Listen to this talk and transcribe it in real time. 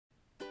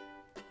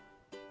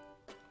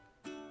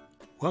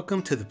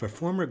Welcome to the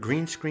Performer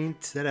green screen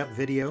setup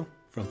video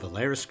from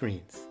Valera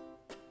Screens.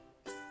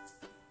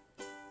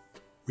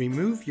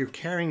 Remove your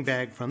carrying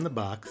bag from the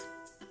box,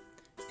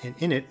 and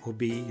in it will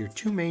be your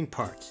two main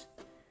parts,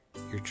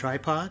 your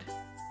tripod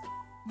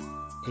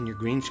and your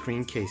green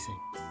screen casing.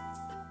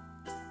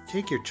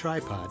 Take your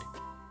tripod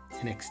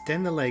and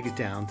extend the legs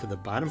down to the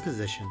bottom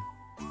position,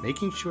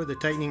 making sure the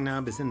tightening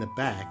knob is in the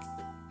back,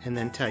 and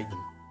then tighten.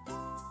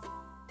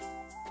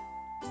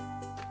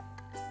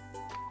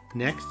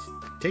 Next,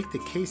 take the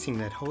casing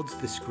that holds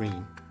the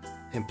screen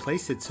and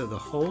place it so the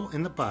hole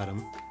in the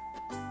bottom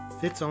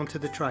fits onto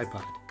the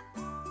tripod.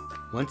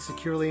 Once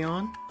securely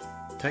on,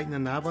 tighten the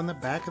knob on the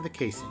back of the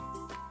casing.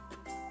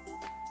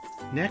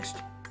 Next,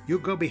 you'll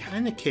go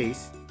behind the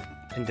case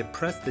and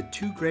depress the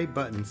two gray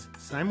buttons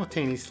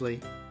simultaneously,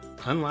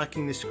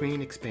 unlocking the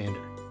screen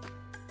expander.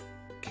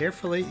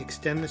 Carefully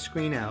extend the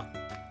screen out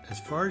as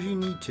far as you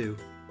need to,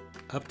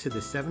 up to the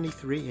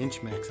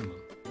 73-inch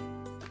maximum.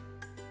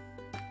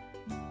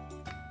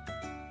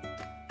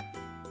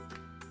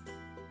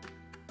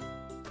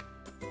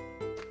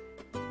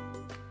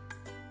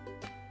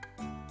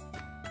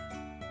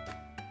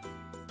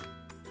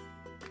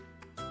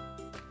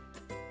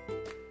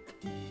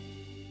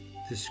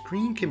 The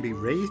screen can be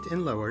raised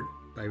and lowered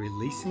by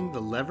releasing the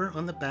lever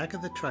on the back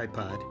of the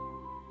tripod,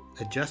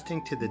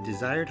 adjusting to the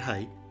desired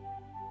height,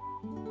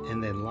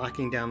 and then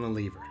locking down the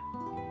lever.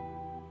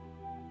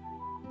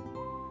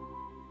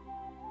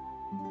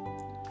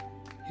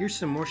 Here's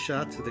some more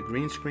shots of the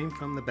green screen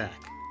from the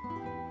back.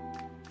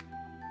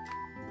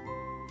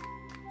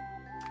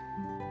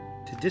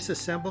 To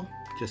disassemble,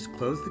 just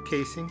close the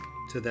casing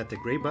so that the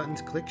gray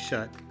buttons click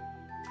shut.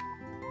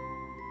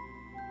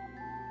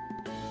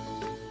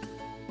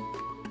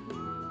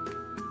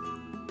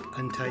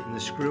 Untighten the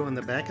screw on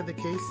the back of the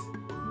case,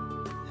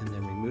 and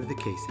then remove the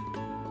casing.